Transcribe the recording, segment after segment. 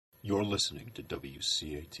You're listening to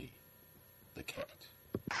WCAT, The Cat.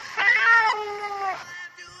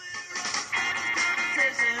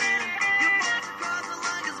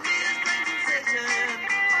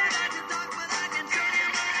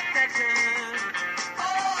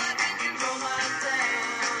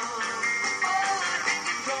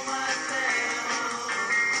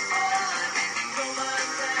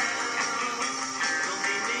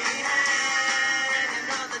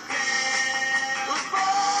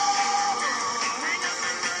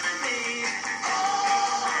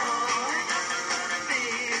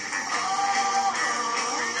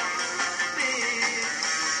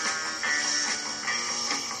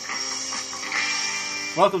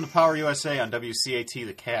 Welcome to Power USA on WCAT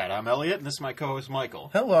The Cat. I'm Elliot, and this is my co-host Michael.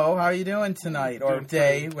 Hello, how are you doing tonight? Or Doing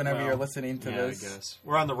day, pretty whenever well. you're listening to this. I guess.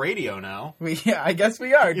 We're on the radio now. I guess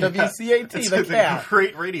we are. WCAT, It's The a Cat.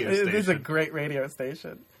 great radio station. It is a great radio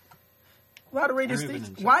station. A lot of radio I don't even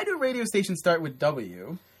stations. enjoy- Why do radio stations start with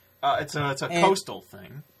W? It's a coastal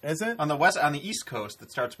thing. Is it? On the East Coast,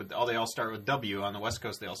 it starts with they all start with W. On the West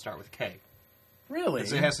Coast, they all start with K. Really?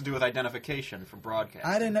 It has to do with identification for broadcasting.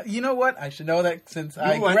 I didn't know. You know what? I should know that since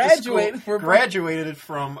I You went to school- graduated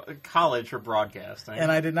from college for broadcasting.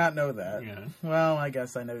 and I did not know that. Yeah. Well, I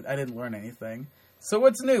guess I didn't learn anything. So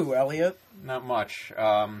what's new, Elliot? Not much.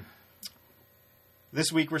 This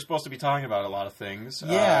week we're supposed to be talking about a lot of things.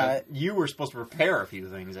 Yeah. You were supposed to prepare a few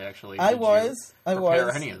things, actually. I Did you was.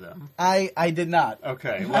 prepare any of them? I did not.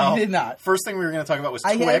 Okay, well, I did not. First thing we were going to talk about was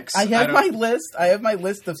I Twix. have my list. I have my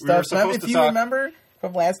list of We were stuff. So supposed if to you talk- remember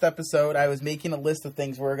from last episode, I was making a list of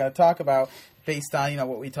things we were going to talk about based on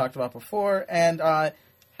what we talked about before, and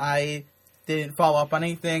I didn't follow up on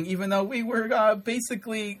anything, even though we were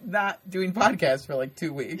basically not doing podcasts for like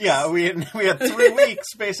 2 weeks. Yeah, we had 3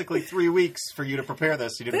 weeks, basically 3 weeks for you to prepare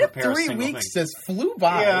this. You didn't prepare a 3 single weeks thing. just flew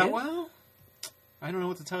by. Yeah, well, I don't know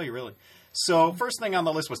what to tell you, really. So, first thing on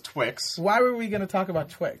the list was Twix. Why were we going to talk about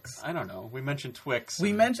Twix? I don't know. We mentioned Twix. I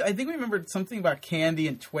and think we remembered something about candy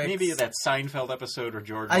and Twix. maybe that Seinfeld episode where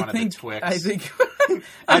George I wanted think the Twix. I think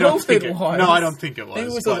I don't hope think it was. No, I don't think it was. Maybe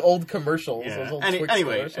it was but- those old commercials. Yeah. Those old Twix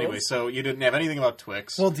Anyway, commercials. so you didn't have anything about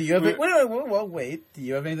Twix. Well, do you have? We- Wait. Do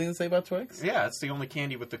you have anything to say about Twix? Yeah, it's the only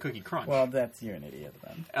candy with the cookie crunch. Well, you're an idiot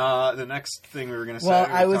then. The next thing we were going to say. Well,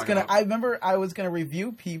 we were I was talking gonna. about- I remember I was gonna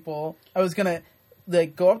review people. I was gonna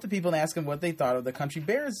go up to people and ask them what they thought of the Country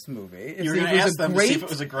Bears movie. You were going to ask them to see if it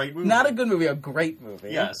was a great movie. Not a good movie, a great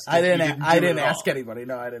movie. Yes, I you didn't. didn't I do it didn't at ask all. anybody.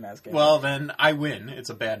 No, I didn't ask anybody. Well, then I win. It's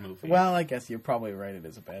a bad movie. Well, I guess you're probably right. It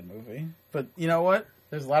is a bad movie, but you know what?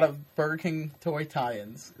 There's a lot of Burger King toy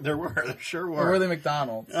tie-ins. There sure were. Or were they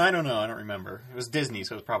McDonald's? I don't know. I don't remember. It was Disney,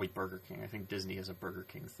 so it was probably Burger King. I think Disney has a Burger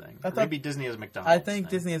King thing. I thought- Maybe Disney has a McDonald's I think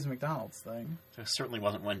thing. Disney has a McDonald's thing. It certainly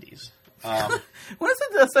wasn't Wendy's. When was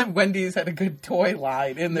the last time Wendy's had a good toy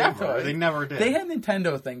line in their Never. toys? They never did. They had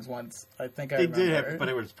Nintendo things once. I think I They remember. did have, but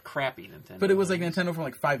it was crappy Nintendo. But it was like things. Nintendo from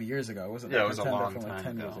like 5 years ago. It wasn't Yeah, like it was a Nintendo long from like time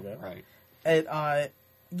 10 ago. years ago. Right. And,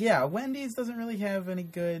 yeah, Wendy's doesn't really have any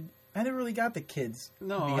good... I never really got the kids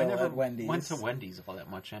No, meal I never at Wendy's. went to Wendy's all that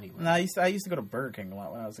much anyway. No, I used to go to Burger King a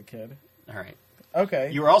lot when I was a kid. All right.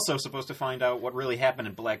 Okay. You were also supposed to find out what really happened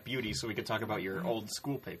in Black Beauty so we could talk about your old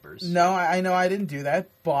school papers. No, I know I didn't do that,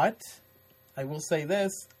 but I will say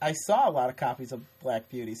this. I saw a lot of copies of Black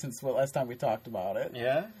Beauty since the last time we talked about it.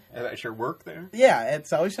 Yeah? At your work there? Yeah, at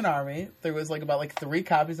Salvation Army, there was about 3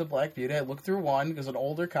 copies of Black Beauty. I looked through one. It was an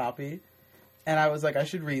older copy. And I was like, I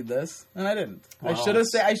should read this. And I didn't. Well,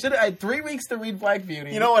 I had 3 weeks to read Black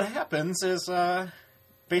Beauty. You know what happens is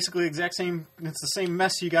basically it's the same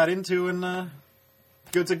mess you got into, and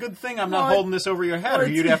it's a good thing I'm not Well, holding this over your head, well, or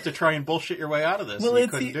you'd have to try and bullshit your way out of this, and you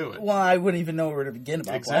couldn't do it. Well, I wouldn't even know where to begin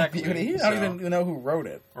about Exactly, Black Beauty. I so- don't even know who wrote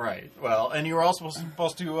it. Right. Well, and you were also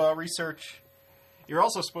supposed to research. You're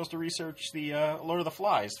also supposed to research the Lord of the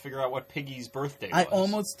Flies to figure out what Piggy's birthday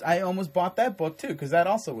was. I almost bought that book too because that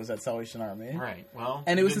also was at Salvation Army. Right. Well,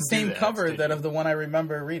 And it you was the didn't do same cover did you? of the one I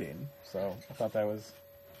remember reading. So I thought that was.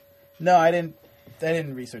 No, I didn't. I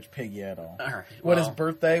didn't research Piggy at all. All right. What well, his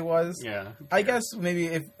birthday was. Yeah. who I cares? guess maybe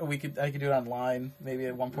if I could do it online. Maybe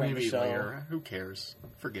at one point in Maybe the show. later. Who cares?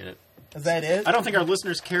 Forget it. Is that it? I don't think our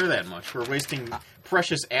listeners care that much. We're wasting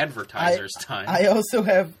precious advertisers' time. I also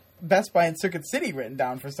have Best Buy and Circuit City written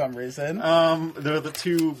down for some reason. They're the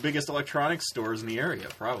 2 biggest electronics stores in the area,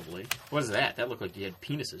 probably. What is that? That looked like you had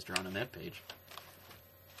penises drawn on that page.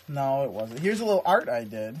 No, it wasn't. Here's a little art I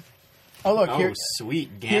did. Oh, look. Oh,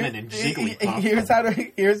 sweet. Ganon and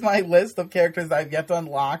Jigglypuff. Here's my list of characters I've yet to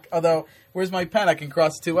unlock. Although, where's my pen? I can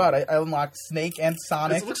cross 2 out. I unlocked Snake and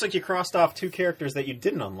Sonic. It looks like you crossed off 2 characters that you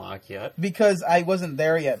didn't unlock yet. Because I wasn't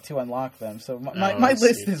there yet to unlock them. So my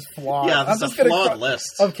list is flawed. Yeah, this is a flawed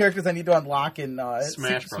list. Of characters I need to unlock in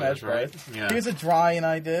Smash Bros. Right? Yeah. Here's a drawing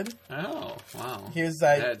I did. Oh, wow. Here's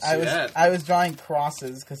I was drawing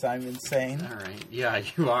crosses because I'm insane. All right. Yeah,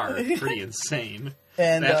 you are pretty insane.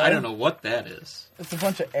 And I don't know what that is. It's a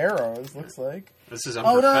bunch of arrows, looks like. This is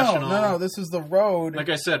unprofessional. No, this is the road. Like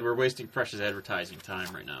I said, we're wasting precious advertising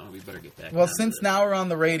time right now. We better get back. Well, since now we're on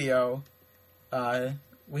the radio,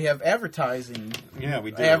 we have advertising. Yeah,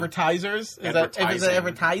 we do. Advertisers? Is it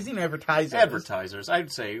advertising or advertisers? Advertisers.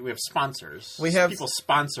 I'd say we have sponsors. We have people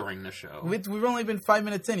sponsoring the show. We've only been 5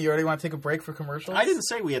 minutes in. You already want to take a break for commercials? I didn't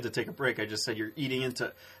say we had to take a break. I just said you're eating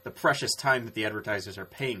into the precious time that the advertisers are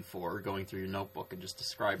paying for, going through your notebook and just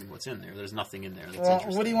describing what's in there. There's nothing in there that's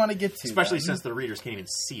interesting. What do you want to get to? Especially since the readers can't even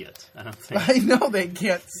see it. I don't think. I know they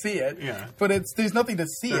can't see it. Yeah. But there's nothing to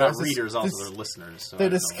see. They're not readers, also they're listeners. So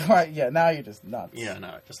yeah, now you're just nuts. Yeah, no,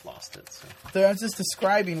 I just lost it. So. I'm just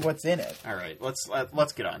describing what's in it. All right,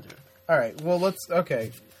 let's get on to it. All right, well let's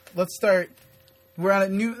start. We're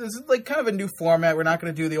on this is like kind of a new format. We're not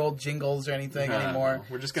going to do the old jingles or anything anymore. No.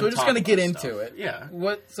 We're just going to get into it. Yeah.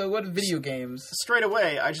 What video games? Straight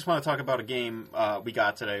away, I just want to talk about a game we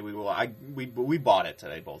got today. We bought it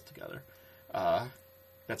today, both together.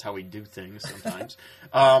 That's how we do things sometimes.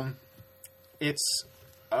 It's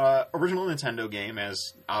original Nintendo game,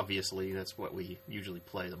 as obviously that's what we usually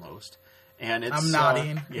play the most. And it's I'm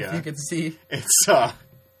nodding. If you can see, it's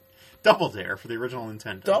Double Dare for the original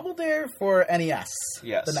Nintendo. Double Dare for NES.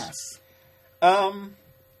 Yes, the NES.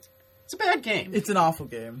 It's a bad game. It's an awful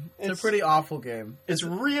game. It's a pretty awful game. It's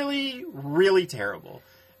really, really terrible.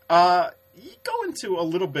 You go into a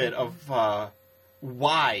little bit of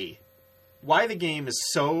why the game is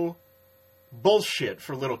so bullshit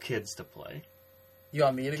for little kids to play. You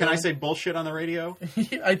want me to? Can I say bullshit on the radio?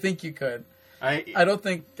 I think you could. I don't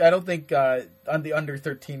think on the under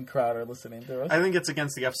 13 crowd are listening to us. I think it's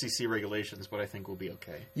against the FCC regulations, but I think we'll be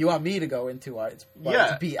okay. You want me to go into why it's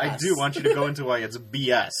BS? I do want you to go into why it's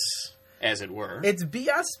BS, as it were. It's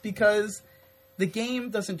BS because the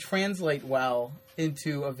game doesn't translate well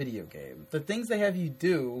into a video game. The things they have you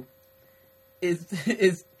do is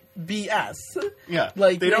BS. Yeah,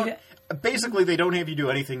 like they don't. Basically, they don't have you do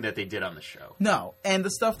anything that they did on the show. No, and the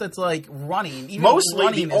stuff that's like running, even mostly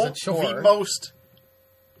running is a chore. The most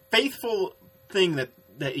faithful thing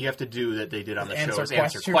that you have to do that they did on the show is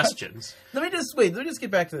answer questions. Let me just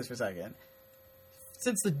get back to this for a second.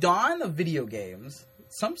 Since the dawn of video games,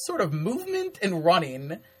 some sort of movement and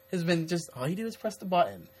running has been just all you do is press the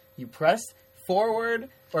button. You press forward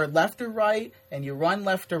or left or right, and you run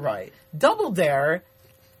left or right. Double Dare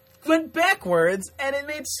went backwards, and it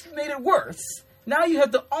made it worse. Now you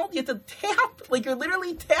have to tap, like you're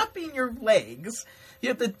literally tapping your legs. You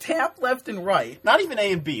have to tap left and right. Not even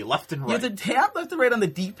A and B, left and right. You have to tap left and right on the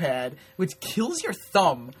D-pad, which kills your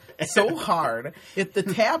thumb so hard. You have to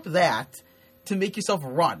tap that to make yourself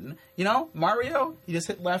run. You know, Mario, you just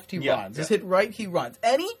hit left, he runs. Just hit right, he runs.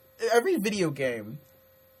 Every video game.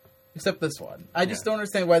 Except this one. I just don't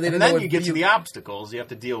understand why they didn't know. And then you get to the obstacles. You have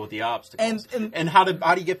to deal with the obstacles. And how do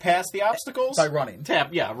you get past the obstacles? By running.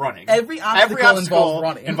 Running. Every obstacle involves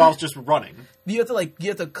running. Involves just running. You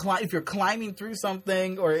have to climb. If you're climbing through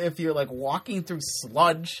something, or if you're like walking through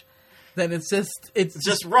sludge, then it's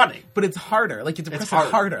just running. But it's harder. Like you have to press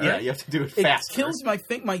it harder. Yeah, you have to do it faster. It kills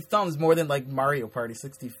my thumbs more than like Mario Party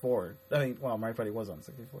 64. I mean, well, Mario Party was on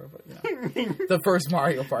 64, but you know, the first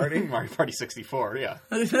Mario Party. Mario Party 64, yeah.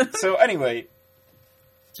 So anyway,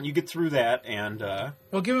 you get through that, and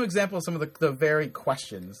well, give an example of some of the varied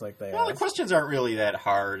questions like they. Well, the questions aren't really that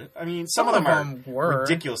hard. I mean, some of them are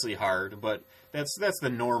ridiculously hard, but. That's the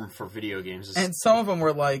norm for video games. And some of them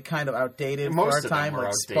were like kind of outdated for our time, like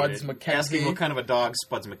outdated. Spuds McKenzie. Asking what kind of a dog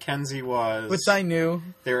Spuds McKenzie was. Which I knew.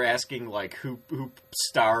 They were asking like who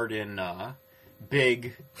starred in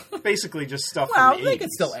Big. Basically just stuff from the 80s. They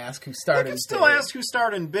could still ask who starred in Big. They could still ask who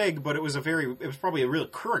starred in Big, but it was probably a real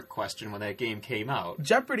current question when that game came out.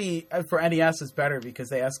 Jeopardy for NES is better because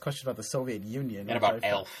they asked questions about the Soviet Union. And about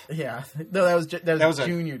Elf. Yeah. No, that was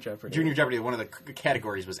Junior Jeopardy. Junior Jeopardy, one of the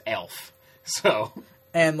categories was Elf. So,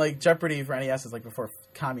 and like Jeopardy for NES is like before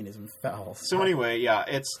communism fell. So anyway,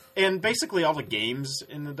 yeah, and basically all the games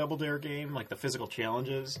in the Double Dare game, like the physical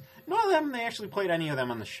challenges, none of them they actually played any of them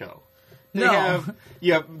on the show.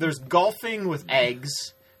 There's golfing with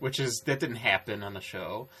eggs. that didn't happen on the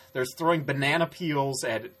show. There's throwing banana peels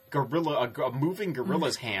at a moving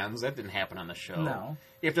gorilla's hands. That didn't happen on the show. No.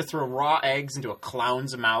 You have to throw raw eggs into a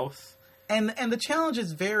clown's mouth. And the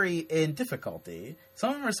challenges vary in difficulty.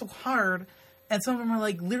 Some of them are so hard, and some of them are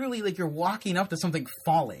like literally like you're walking up to something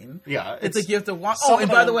falling. Yeah, it's like you have to walk. some Oh, and of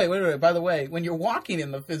by the them- way, wait. By the way, when you're walking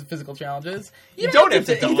in the physical challenges, You don't have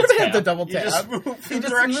to double You don't have tap. to double You tap. just move the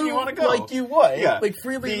direction you wanna go. like you would. Yeah. Like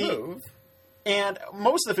freely The- move. And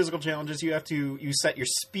most of the physical challenges, you set your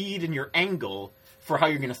speed and your angle for how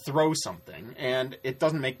you're going to throw something, and it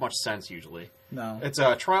doesn't make much sense usually. No. It's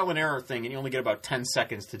a trial and error thing, and you only get about 10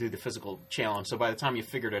 seconds to do the physical challenge, so by the time you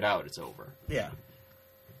figured it out, it's over. Yeah.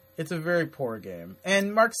 It's a very poor game.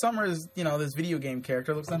 And Mark Summers, this video game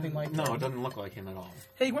character looks nothing like No, him. it doesn't look like him at all.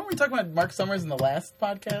 Hey, weren't we talking about Mark Summers in the last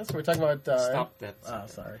podcast? We were talking about... Stop that. Oh,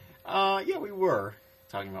 sorry. Yeah, we were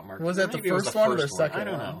talking about Mark. Was that the Maybe it was first one or the first second I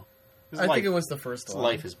don't one? know. I think it was the first His one.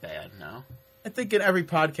 life is bad now. I think in every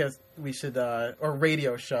podcast we should, or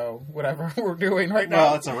radio show, whatever we're doing right now.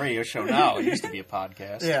 Well, it's a radio show now. It used to be a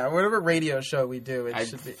podcast. Yeah, whatever radio show we do, it I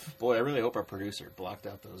should be. Boy, I really hope our producer blocked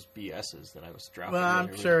out those BSs that I was dropping. Well, I'm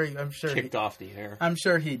earlier. sure, Kicked off the air. I'm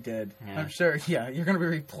sure he did. Yeah. I'm sure. Yeah, you're going to be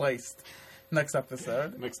replaced next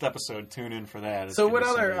episode. Next episode, tune in for that. It's So, gonna what be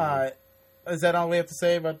other? somebody- Is that all we have to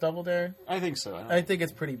say about Double Dare? I think so. I think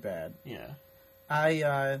it's pretty bad. Yeah.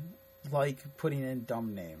 I like putting in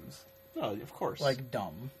dumb names, Oh, of course. like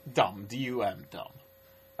dumb. dumb. D-U-M.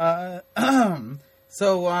 Dumb.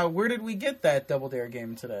 So, where did we get that Double Dare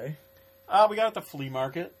game today? We got it at the flea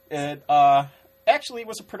market. It actually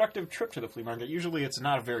was a productive trip to the flea market. Usually, it's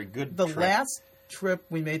not a very good. The trip. last trip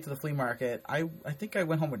we made to the flea market, I think I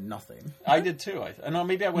went home with nothing. I did too. No,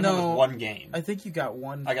 maybe I went home with one game. I think you got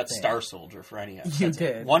one. I got thing, Star Soldier for NES. You That's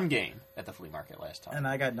it. did. One game at the flea market last time. and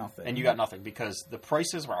I got nothing. And you got nothing because the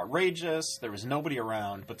prices were outrageous. There was nobody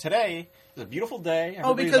around. But today it was a beautiful day.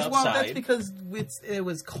 Oh, Everybody's because outside. that's because it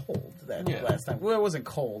was cold that Yeah. last time. Well, it wasn't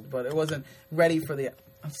cold, but it wasn't ready for the.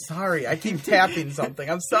 I'm sorry, I keep tapping something.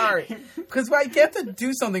 I'm sorry because I get to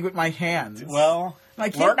do something with my hands. Well, I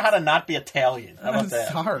can't- learn how to not be Italian. How about I'm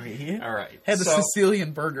that? sorry. All right. Had the So-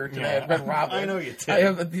 Sicilian burger today Yeah. at Red Robin. I know you did. I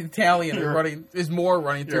have the Italian You're- is more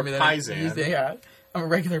running you're through me a than paisan. Yeah, I'm a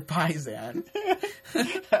regular paisan.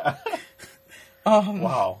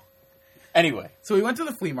 Wow. Anyway, So we went to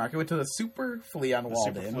the flea market. Went to the Super Flea on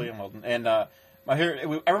Walden. Super Flea and Walden, and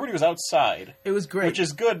everybody was outside, It was great. which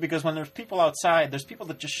is good because when there's people outside, there's people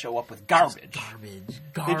that just show up with garbage.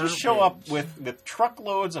 They just show up with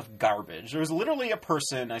truckloads of garbage. There was literally a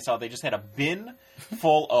person I saw. They just had a bin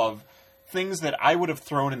full of things that I would have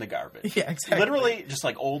thrown in the garbage. Yeah, exactly. Literally, just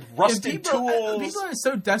like old And rusted tools. People are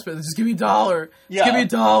so desperate. Just give me $1. Yeah. Just give me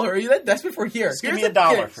 $1. Are you that desperate for here? Just give Here's me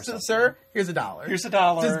 $1 for so, something. sir, here's $1. Here's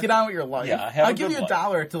 $1. Just get on with your life. Yeah, have I'll a give good you life.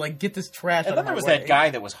 $1 to like get this trash And out then of there my was way. that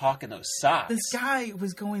guy that was hawking those socks. This guy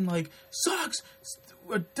was going like socks,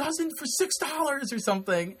 a dozen for $6 or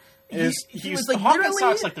something. He's was like hawking literally,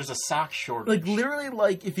 socks like there's a sock shortage. like literally,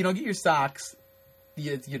 like if you don't get your socks,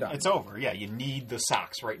 you're done. It's over. Yeah, you need the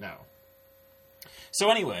socks right now. So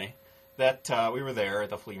anyway, that we were there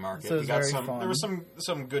at the flea market. So it We was got very some. fun. There were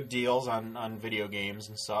some good deals on video games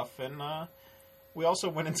and stuff, and we also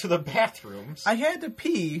went into the bathrooms. I had to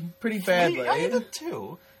pee pretty badly. I did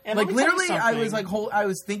too. And Like let me tell you literally, I was something. like, I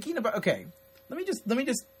was thinking about. Okay, let me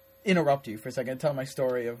just interrupt you for a second and tell my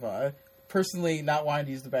story of personally not wanting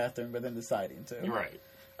to use the bathroom but then deciding to. Right.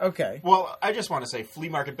 Okay. Well, I just want to say, flea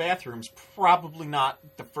market bathrooms probably not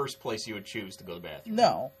the first place you would choose to go to the bathroom.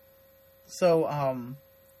 No. So,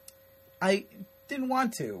 I didn't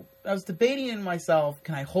want to. I was debating in myself,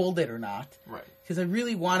 can I hold it or not? Right. Because I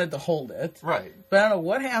really wanted to hold it. Right. But I don't know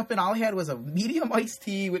what happened. All I had was a medium iced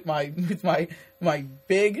tea with my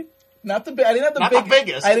big, not the big. I didn't have the Not big. the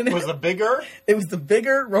biggest. I didn't. Was the bigger? It was the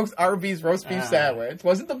bigger Arby's roast beef sandwich.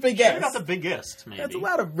 Wasn't the biggest. Maybe not the biggest. Maybe. That's a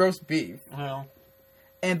lot of roast beef. Well,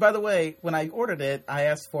 And by the way, when I ordered it,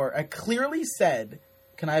 I clearly said,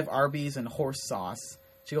 "Can I have Arby's and horse sauce?"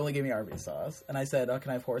 She only gave me Arby's sauce, and I said, "Oh,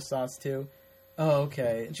 can I have horse sauce too?" Oh,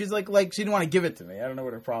 okay. And she's like she didn't want to give it to me. I don't know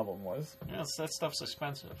what her problem was. yes, that stuff's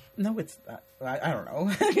expensive. No, it's not. I don't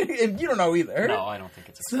know. And you don't know either. No, I don't think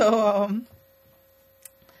it's expensive. So,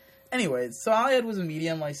 anyways, so all I had was a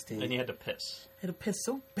medium iced tea. Then you had to piss. I had to piss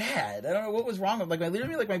so bad. I don't know what was wrong with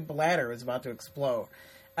literally my bladder was about to explode.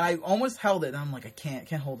 And I almost held it, and I'm like, I can't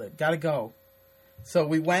hold it. Gotta go. So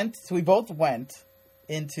we both went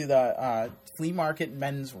into the flea market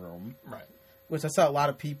men's room, Right. which I saw a lot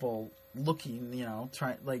of people looking,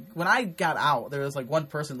 trying, when I got out, there was one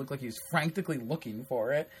person looked like he was frantically looking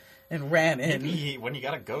for it. and ran in. Maybe when you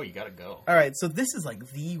gotta go, you gotta go. All right, so this is like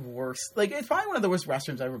the worst. Like, it's probably one of the worst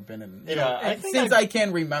restrooms I've ever been in. Yeah, I think since I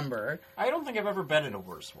can remember. I don't think I've ever been in a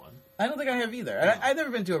worse one. I don't think I have either. I've never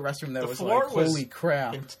been to a restroom that The was floor like, was holy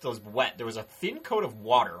crap. It was wet. There was a thin coat of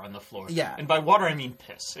water on the floor. Yeah. And by water, I mean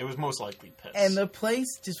piss. It was most likely piss. And the place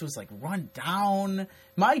just was like run down.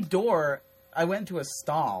 My door, I went to a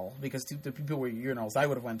stall because the people were urinals. I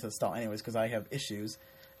would have went to the stall anyways because I have issues.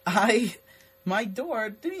 My door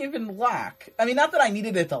didn't even lock. I mean, not that I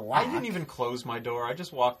needed it to lock. I didn't even close my door. I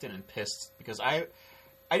just walked in and pissed because I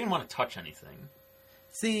didn't want to touch anything.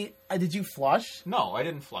 See, did you flush? No, I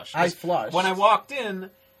didn't flush. I flushed. When I walked in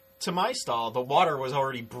to my stall, the water was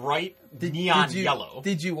already bright neon yellow.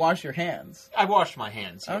 Did you wash your hands? I washed my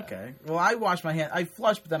hands. Yeah. Okay. Well, I washed my hands. I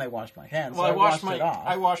flushed, but then I washed my hands. Well, so I washed it off.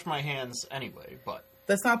 I washed my hands anyway, but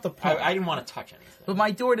that's not the point. I didn't want to touch anything. But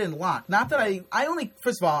my door didn't lock. Not that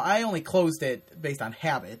first of all, I only closed it based on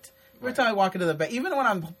habit. Every time I walk into the bed, even when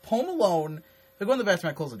I'm home alone, if I go in the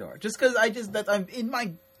bathroom, I close the door. Just because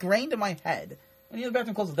I'm grained in my head. When you're in the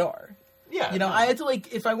bathroom, close the door. Yeah. You know, I had to,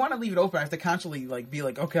 like, if I want to leave it open, I have to consciously, like, be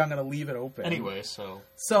like, okay, I'm going to leave it open. Anyway, so...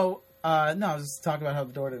 So, no, I was just talking about how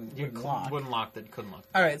the door wouldn't lock. Wouldn't lock, that you couldn't lock.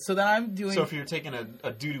 All right, so then I'm doing... So if you were taking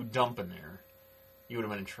a doo-doo dump in there, you would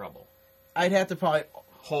have been in trouble. I'd have to probably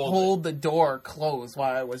hold the door closed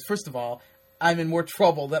while I was... First of all, I'm in more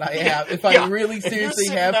trouble than I have if I really seriously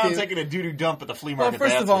have to... If you're taking a doo-doo dump at the flea market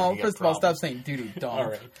first of all, bathroom, stop saying doo-doo dump. All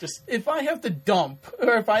right, just... If I have to dump,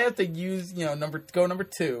 or if I have to use, number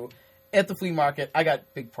 2 at the flea market, I got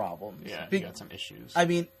big problems. Yeah, you got some issues. I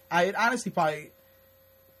mean, I'd honestly probably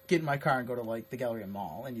get in my car and go to, like, the Galleria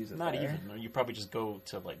Mall and use it Not there. even. You probably just go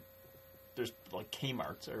to, like... There's, like,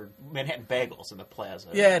 Kmart's or Manhattan Bagels in the plaza.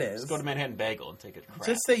 Yeah, it is. Just go to Manhattan Bagel and take a crap.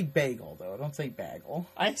 Just say bagel, though. Don't say bagel.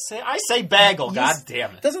 I say bagel, god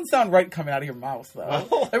damn it. Doesn't sound right coming out of your mouth, though.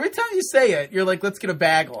 Well, every time you say it, you're like, let's get a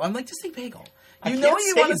bagel. I'm like, just say bagel. You know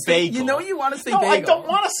you want to say bagel. You know you want to say bagel. No, I don't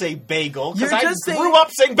want to say bagel because I just grew up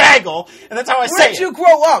saying bagel, and that's how I say it. Where did you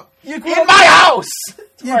grow up? You grew in up my house.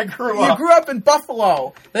 That's where I grew up. You grew up in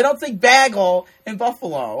Buffalo. They don't say bagel in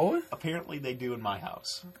Buffalo. Apparently, they do in my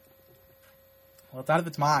house. Well, it's out of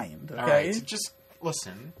its mind. Okay, all right, just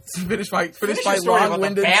listen. Finish my story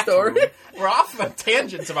long-winded story. We're off on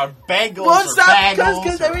tangents about bagels well, or stop, bagels.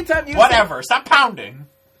 Because every time you whatever, stop pounding.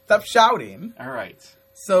 Stop shouting. All right.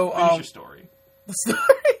 So finish your story. The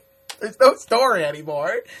story. There's no story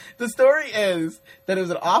anymore. The story is that it was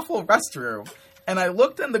an awful restroom, and I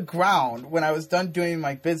looked on the ground when I was done doing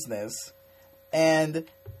my business, and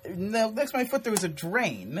next to my foot there was a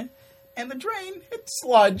drain. And the drain had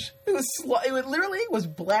sludge. It literally was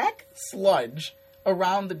black sludge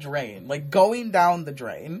around the drain, like going down the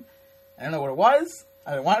drain. I don't know what it was.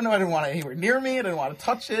 I didn't want to know. I didn't want it anywhere near me. I didn't want to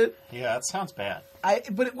touch it. Yeah, that sounds bad.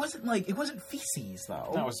 But it wasn't feces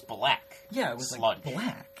though. No, it was black. Yeah, it was sludge. Like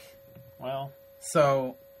black. Well,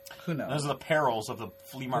 so who knows? Those are the perils of the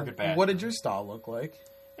flea market bathroom. What did your stall look like?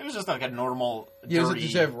 It was just like a normal dirty.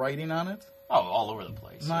 Did you have writing on it? Oh, all over the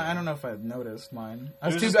place. I don't know if I've noticed mine.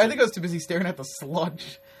 I think I was too busy staring at the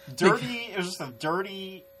sludge. Dirty. It was just a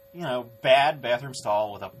dirty, bad bathroom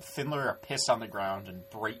stall with a thin layer of piss on the ground and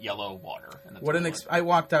bright yellow water. I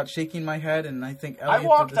walked out shaking my head, and I think Elliot I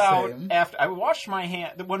walked did the out same. after I washed my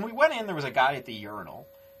hand. When we went in, there was a guy at the urinal,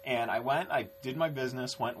 and I did my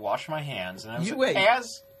business, washed my hands, and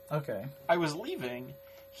as I was leaving,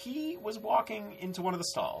 he was walking into one of the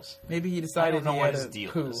stalls. Maybe he decided I don't know he what had his to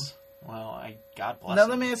deal poo. is. Well, God bless him. Now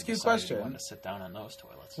let me ask you a question. He wanted to sit down on those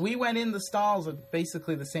toilets. We went in the stalls at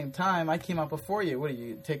basically the same time. I came out before you. What did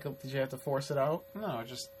you have to force it out? No, it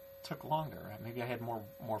just took longer. Maybe I had more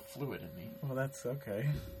fluid in me. Well, that's okay.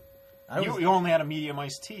 You only had a medium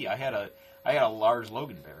iced tea. I had a large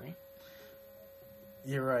Loganberry.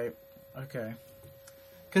 You're right. Okay.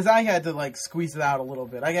 Because I had to squeeze it out a little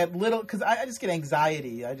bit. I got because I just get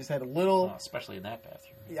anxiety. I just had a little, especially in that bathroom.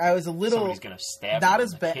 I was a little. Somebody's gonna stab not you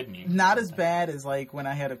as in the bad. kidney. Not as bad as when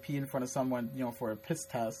I had to pee in front of someone, for a piss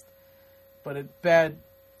test. But it bad,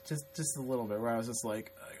 just a little bit. Where I was just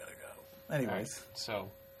like, I gotta go. Anyways, right. So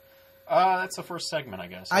that's the first segment, I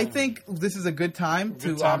guess. I think this is a good time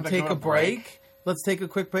to take a break. Let's take a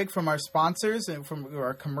quick break from our sponsors and from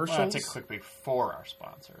our commercials. Well, take a quick break for our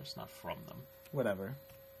sponsors, not from them. Whatever.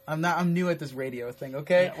 I'm new at this radio thing,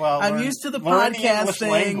 okay? Yeah, well, I'm used to the podcast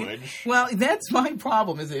thing. Well, that's my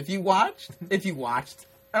problem, is if you watched,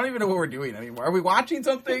 I don't even know what we're doing anymore. Are we watching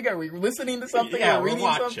something? Are we listening to something? Yeah, Are we reading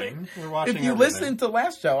something? We're watching. If you listened to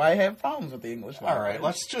last show, I have problems with the English language. All right,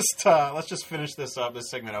 let's just finish this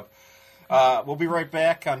segment up. We'll be right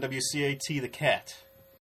back on WCAT The Cat.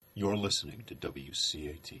 You're listening to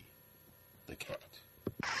WCAT The Cat.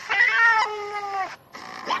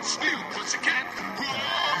 What's new, pussycat?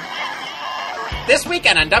 This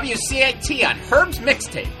weekend on WCAT on Herb's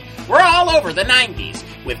Mixtape, we're all over the 90s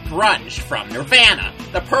with grunge from Nirvana,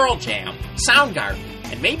 the Pearl Jam,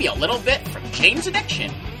 Soundgarden, and maybe a little bit from Jane's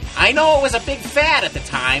Addiction. I know it was a big fad at the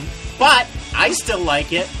time, but I still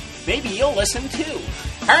like it. Maybe you'll listen too.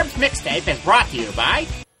 Herb's Mixtape is brought to you by...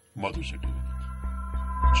 Mothers are doing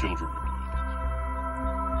it. Children are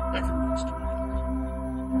doing it. Everyone's doing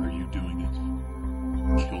it. Are you doing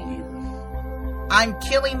it? Kill the Earth. I'm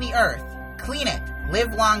killing the Earth. Clean it.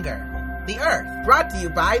 Live longer. The Earth. Brought to you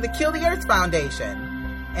by the Kill the Earth Foundation.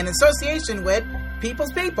 In association with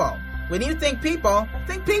People's People. When you think people,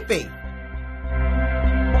 think pee-pee.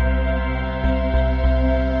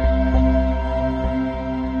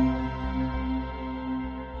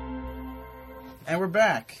 And we're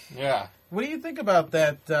back. Yeah. What do you think about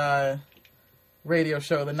that radio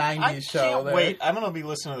show, the 90s I show? can't that- wait. I'm going to be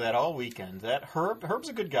listening to that all weekend. That Herb's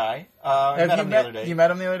a good guy. I met him the other day. You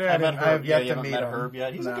met him the other day? I met Herb. have yet yeah, to meet met him. Herb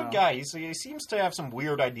yet. He's a No. good guy. He seems to have some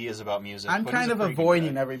weird ideas about music. I'm but he's kind a of pretty good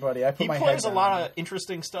avoiding guy. everybody. I put He my plays head a down. lot of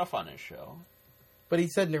interesting stuff on his show. But he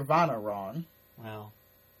said Nirvana wrong. Well,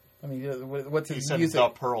 I mean, what's he his said music? the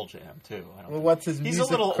Pearl Jam too. I don't Well, think- what's his he's music a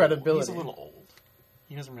little credibility? Old. He's a little old.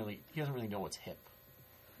 He doesn't really know what's hip.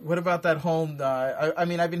 What about that whole? I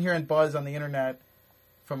mean, I've been hearing buzz on the internet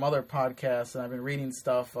from other podcasts, and I've been reading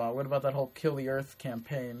stuff. What about that whole Kill the Earth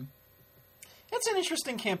campaign? That's an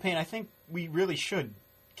interesting campaign. I think we really should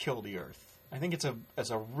kill the Earth. I think it's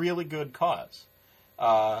a really good cause.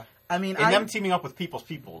 I mean, And them teaming up with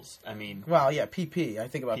Peoples. I mean, well, yeah, PP. I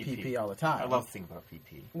think about PP. PP all the time. I love thinking about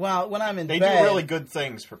PP. Well, when I'm in They bed, do really good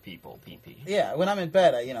things for people. PP. Yeah, when I'm in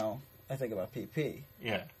bed, I think about PP.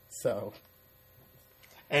 Yeah. So,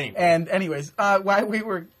 Anyway, and anyways, while we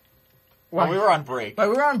were while we were on break, While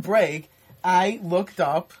we were on break, I looked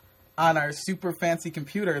up on our super fancy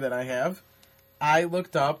computer that I have. I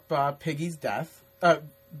looked up Piggy's death,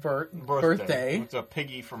 birthday. It's a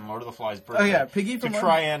Piggy from Lord of the Flies' birthday. Oh yeah, Piggy from to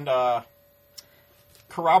try and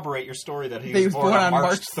corroborate your story that he They was was born on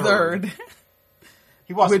March 3rd,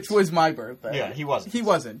 He wasn't. which was my birthday. Yeah, he wasn't. He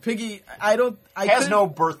wasn't. Piggy, I has couldn't- no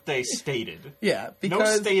birthday stated. Yeah, No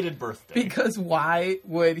because stated birthday. because why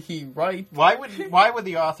would he write? Why would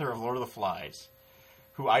the author of Lord of the Flies,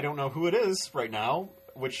 who I don't know who it is right now,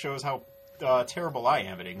 which shows how terrible I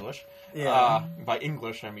am at English. Yeah. By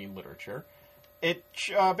English, I mean literature.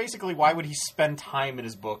 Basically, why would he spend time in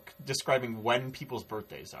his book describing when people's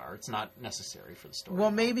birthdays are? It's not necessary for the story. Well,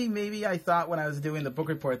 maybe I thought when I was doing the book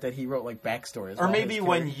report that he wrote like backstories. Or about maybe his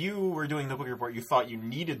when character. you were doing the book report, you thought you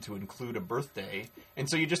needed to include a birthday, and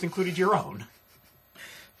so you just included your own.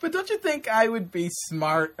 But don't you think I would be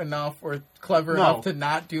smart enough or clever No. enough to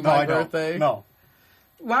not do my birthday? No.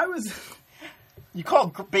 Why was You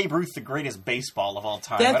called Babe Ruth the greatest baseball of all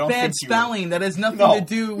time. I that's don't bad think you were- spelling? That has nothing No, to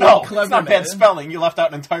do with no, cleverness. it's not bad spelling. You left out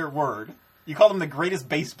an entire word. You called him the greatest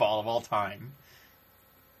baseball of all time.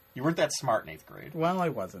 You weren't that smart in 8th grade. Well, I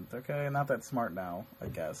wasn't. Okay, not that smart now. I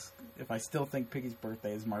guess if I still think Piggy's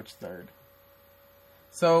birthday is March 3rd.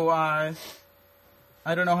 So I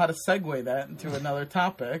don't know how to segue that into another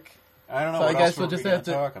topic. I don't know So what I guess else we'll we're just going have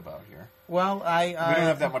to to- talk about here. Well, We don't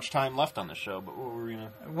have that much time left on the show, but what were we going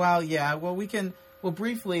to... Well, yeah. Well, we can. Well,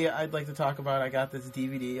 briefly, I'd like to talk about. I got this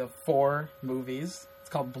DVD of 4 movies. It's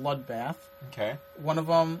called Bloodbath. Okay. One of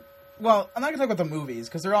them. Well, I'm not gonna talk about the movies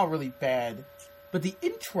because they're all really bad. But the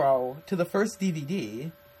intro to the first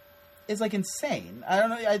DVD is like insane. I don't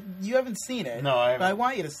know. You haven't seen it. No, I haven't. But I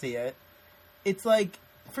want you to see it. It's like,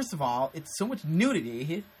 first of all, it's so much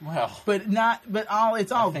nudity, Well, but not. But all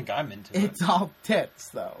it's all. I think I'm into it. It's all tits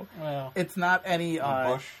though. Well, It's not any.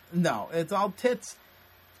 bush? No, it's all tits.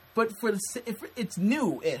 But it's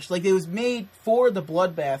new-ish. Like it was made for the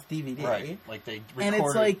Bloodbath DVD, right. Like they recorded... and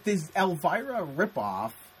it's like this Elvira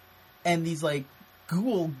ripoff, and these like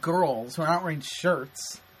ghoul girls who are not wearing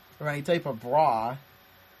shirts or any type of bra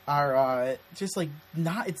are just like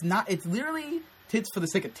not. It's not. It's literally tits for the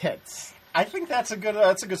sake of tits. I think that's a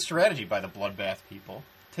good strategy by the Bloodbath people.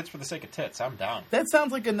 Tits for the sake of tits. I'm down. That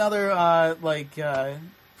sounds like another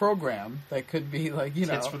program that could be like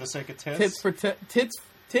Tits for the sake of tits? tits for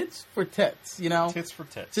tits for tits. You know, Tits for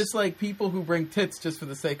tits. just like people who bring tits just for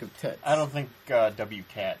the sake of tits. I don't think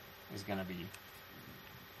WCAT is going to be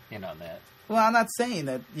in on that. Well, I'm not saying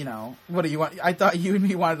that, what do you want? I thought you and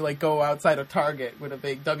me wanted to, like, go outside of Target with a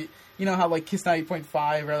big W. You know how, like, Kiss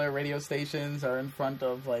 90.5 or other radio stations are in front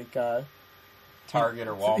of, like, Target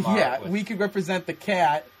or Walmart. yeah, with- we could represent the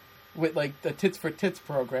cat with, like, the Tits for Tits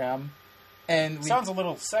program. And we, Sounds a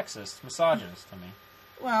little sexist, misogynist to me.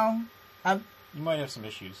 well, You might have some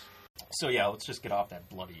issues. So yeah, let's just get off that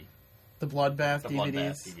bloody The Bloodbath the DVDs.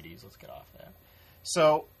 Bloodbath DVDs. Let's get off that.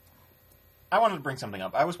 So I wanted to bring something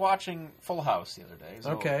up. I was watching Full House the other day.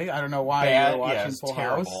 So Okay, I don't know why bad, you were watching it's Full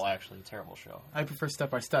terrible, House. actually, terrible show. I prefer Step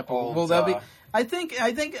by Step. Old, Well, that'll be. I think.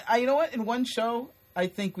 You know what? In one show, I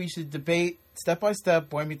think we should debate Step by Step,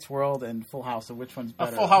 Boy Meets World, and Full House. Of which one's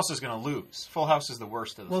better? Full House is going to lose. Full House is the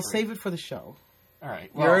worst of the We'll three. save it for the show. All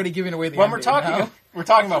right. You're already giving away the. When ending, we're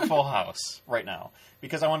talking about Full House right now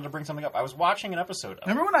because I wanted to bring something up. I was watching an episode of.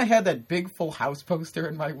 Remember when I had that big Full House poster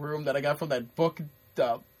in my room that I got from that book,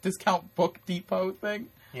 discount book depot thing?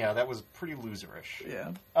 Yeah, that was pretty loserish.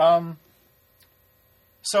 Yeah.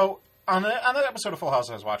 So on that episode of Full House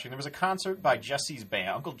I was watching, there was a concert by Jesse's band,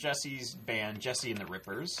 Uncle Jesse's band, Jesse and the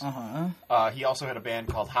Rippers. He also had a band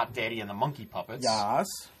called Hot Daddy and the Monkey Puppets. Yes.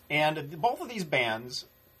 And both of these bands,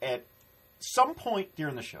 at some point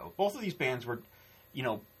during the show, both of these bands were,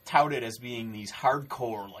 touted as being these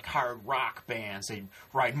hardcore, like hard rock bands. They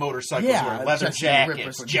ride motorcycles, wear leather Jesse and the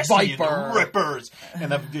jackets, Rippers, Jesse and Viper. the Rippers,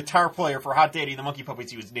 and the guitar player for Hot Daddy and the Monkey Puppets,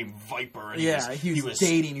 he was named Viper. And he was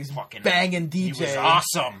dating, he was fucking banging DJ. He was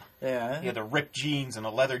awesome. Yeah. He had the ripped jeans and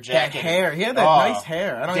the leather That jacket. hair. He had that nice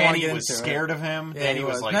hair. I don't even want to Danny get was into scared it. of him. Yeah, Danny he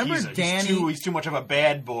was was. like, Remember Danny? he's too much of a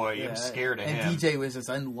bad boy. Yeah. I'm scared of and him. DJ was just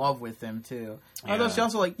in love with him, too. Yeah. Although she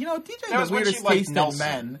also DJ That had was the when weirdest she liked taste in Nelson.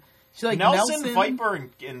 men. She liked Nelson, Viper,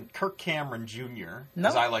 and Kirk Cameron Jr., No.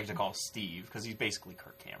 as I like to call Steve, because he's basically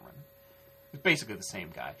Kirk Cameron. He's basically the same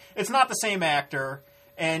guy. It's not the same actor,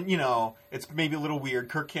 and, it's maybe a little weird.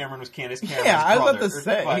 Kirk Cameron was Candace Cameron's Yeah, I was brother. about to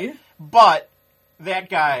say. But that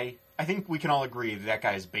guy, I think we can all agree that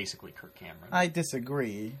guy is basically Kirk Cameron. I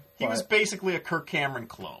disagree. He was basically a Kirk Cameron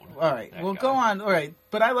clone. All right, that well, guy. go on. All right,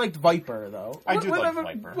 but I liked Viper, though. I do like whatever-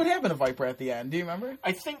 Viper. What happened to Viper at the end? Do you remember?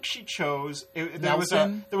 I think she chose. There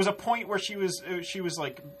Nelson? was a point where she was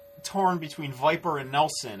like torn between Viper and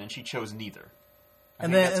Nelson, and she chose neither. I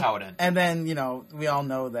think that's how it ended. And then, we all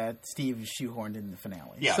know that Steve is shoehorned in the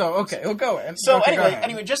finale. Yeah. So, okay, we'll go in. So Okay, go ahead.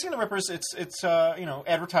 anyway, Jesse and the Rippers, it's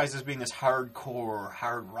advertised as being this hardcore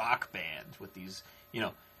hard rock band with these,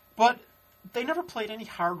 but they never played any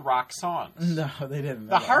hard rock songs. No, they didn't.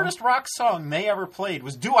 The hardest rock song they ever played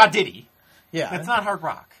was "Do I Diddy." Yeah. It's not hard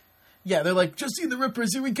rock. Yeah, they're like, Jesse and the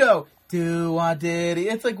Rippers, here we go. Do I did it?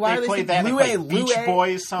 It's like, why They are they played saying that, Louie, like, Beach Louie?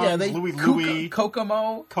 Boys songs, Yeah, they Louie Louie.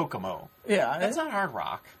 Kokomo. Kokomo. Yeah, That's not hard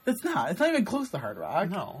rock. It's not. It's not even close to hard rock.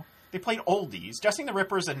 No. They played oldies. Jesse and the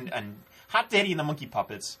Rippers and Hot Daddy and the Monkey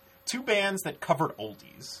Puppets. Two bands that covered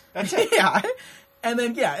oldies. That's it. Yeah. And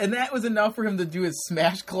then, and that was enough for him to do his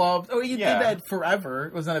Smash Club. Oh, he Yeah. did that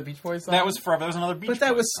Forever. Was that a Beach Boys song? That was forever. That was another Beach But that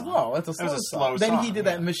Boys was song. slow. That's a slow That was a song. slow Then he song, did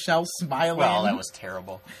that yeah. Michelle Smiling. Well, that was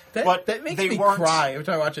terrible. That makes me cry every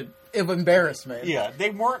time I watch it. Of embarrassment. Yeah,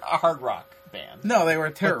 they weren't a hard rock band. No, they were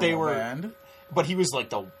a terrible they were- band. But he was like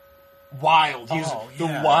the wild. He was the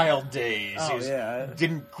wild days. Oh, he was, yeah.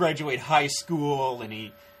 didn't graduate high school, and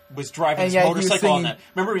he was driving And his yet he was motorcycle on singing- that.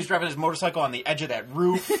 Remember, he was driving his motorcycle on the edge of that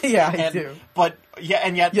roof. Yeah, I and, do. But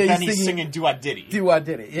then he's he's singing Do I Diddy. Do I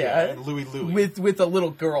did it? Yeah, and Louie Louie with a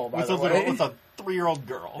little girl. By with the a way. with a 3-year-old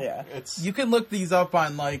girl. Yeah, it's you can look these up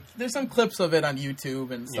on there's some clips of it on YouTube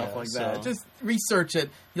and stuff Yeah, like so- that. Just research it.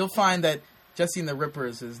 You'll find that Jesse and the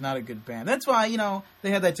Rippers is not a good band. That's why they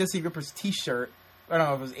had that Jesse Rippers T-shirt. I don't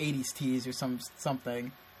know if it was '80s tees or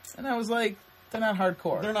something, and I was like, they're not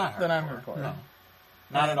hardcore. They're not hardcore. They're not hardcore. No.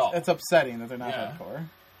 Not at all. It's upsetting that they're not Yeah. hardcore.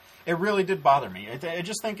 It really did bother me. I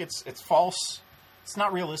just think it's false. It's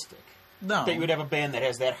not realistic No. that you would have a band that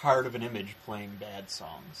has that hard of an image playing bad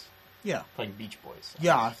songs, Yeah. playing Beach Boys songs.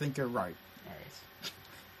 Yeah, I think you're right. All right.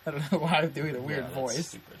 I don't know why I'm doing a weird Yeah, that's voice.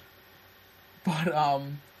 Stupid. But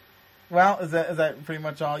well, is that pretty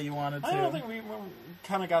much all you wanted to? I don't think we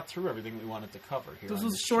kind of got through everything we wanted to cover here. This on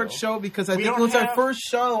was a this short show because I We think it don't was our have- first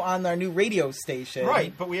show on our new radio station.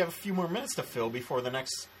 Right, but we have a few more minutes to fill before the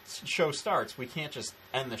next show starts. We can't just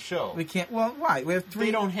end the show. We can't. Well, why? We have three.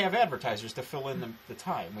 They don't have advertisers to fill in the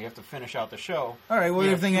time. We have to finish out the show. All right. Well, We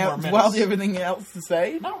have a everything few more else. minutes. Well, do you have anything else to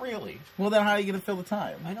say? Not really. Well, then how are you going to fill the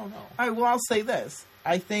time? I don't know. All right. Well, I'll say this.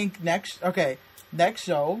 I think next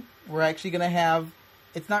show we're actually going to have.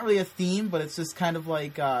 It's not really a theme, but it's just kind of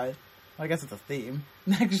like. I guess it's a theme.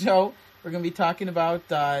 Next show we're going to be talking about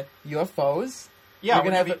UFOs. Yeah, We're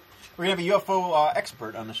gonna have we're gonna have a UFO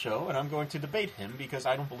expert on the show, and I'm going to debate him because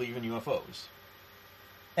I don't believe in UFOs.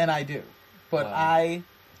 And I do, but Wow. I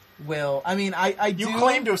will. I mean, I do. You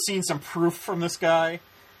claim to have seen some proof from this guy,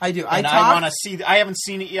 I do. and I want to see. I haven't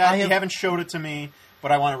seen it yet. You have- haven't showed it to me,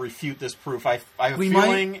 but I want to refute this proof. I have a We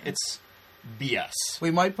feeling it's BS.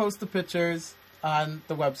 We might post the pictures on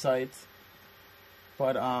the website,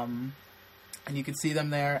 but and you can see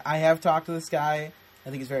them there. I have talked to this guy. I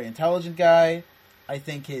think he's a very intelligent guy. I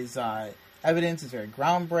think his evidence is very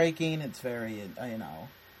groundbreaking. It's very,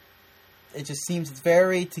 it just seems it's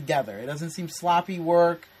very together. It doesn't seem sloppy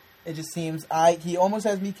work. It just seems he almost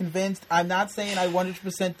has me convinced. I'm not saying I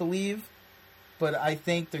 100% believe, but I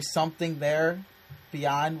think there's something there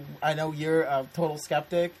beyond. I know you're a total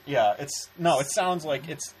skeptic. Yeah, it sounds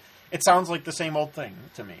like the same old thing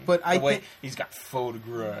to me. But I think he's got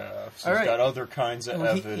photographs. All He's right. got other kinds of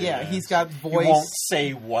evidence. He's got voice. He won't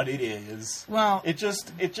say what it is. Well, it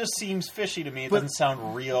just seems fishy to me. It but- doesn't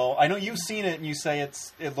sound real. I know you've seen it and you say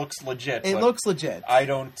it looks legit. it but looks legit. I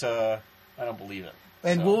don't believe it.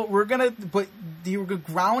 And So, we're gonna, but you're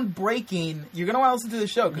groundbreaking. You're gonna want to listen to the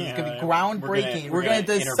show because it's gonna be groundbreaking. we're We're gonna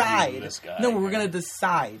gonna decide. interview this guy. No, we're gonna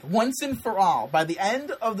decide once and for all by the end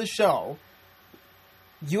of the show.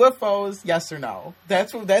 UFOs, yes or no?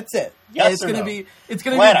 That's it. Yes it's or gonna no? be. It's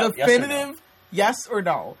gonna Flat be out, yes or no? definitive. Yes or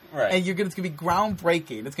no? Right. And it's gonna be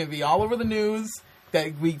groundbreaking. It's gonna be all over the news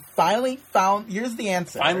that we finally found. Here's the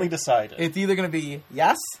answer. Finally decided. It's either gonna be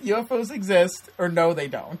yes, UFOs exist, or no, they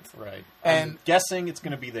don't. Right. And- I'm guessing it's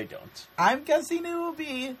going to be they don't. I'm guessing it will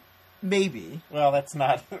be maybe. Well, that's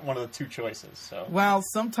not one of the two choices. So Well,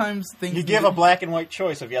 sometimes things you give a black and white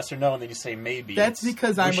choice of yes or no, and then you say maybe. That's It's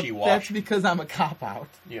because I'm wishy-washy. a cop out.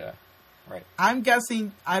 Yeah. Right. I'm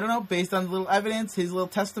guessing. I don't know. Based on the little evidence, his little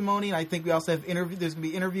testimony, and I think we also have interview. There's going to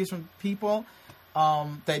be interviews from people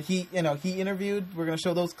that he interviewed. We're going to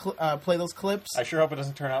show those, play those clips. I sure hope it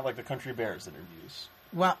doesn't turn out like the Country Bears interviews.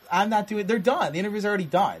 Well, I'm not doing. They're done. The interviews are already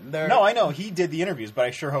done. No, I know he did the interviews, but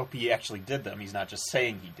I sure hope he actually did them. He's not just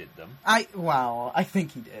saying he did them. I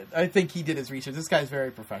think he did. I think he did his research. This guy's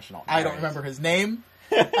very professional. I don't Right. remember his name.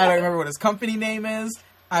 I don't remember what his company name is.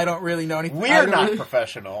 I don't really know anything. I We're don't not really-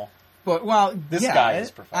 professional. But This guy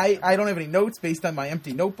is professional. I don't have any notes based on my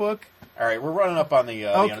empty notebook. All right, we're running up on the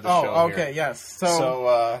end of the show. okay, here. yes.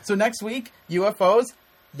 So, So next week, UFOs,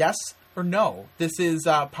 yes or no? This is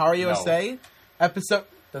Power USA episode.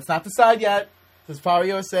 Let's not decide yet. This is Power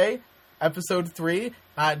USA episode 3.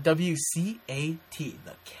 WCAT,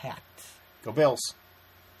 the cat. go Bills.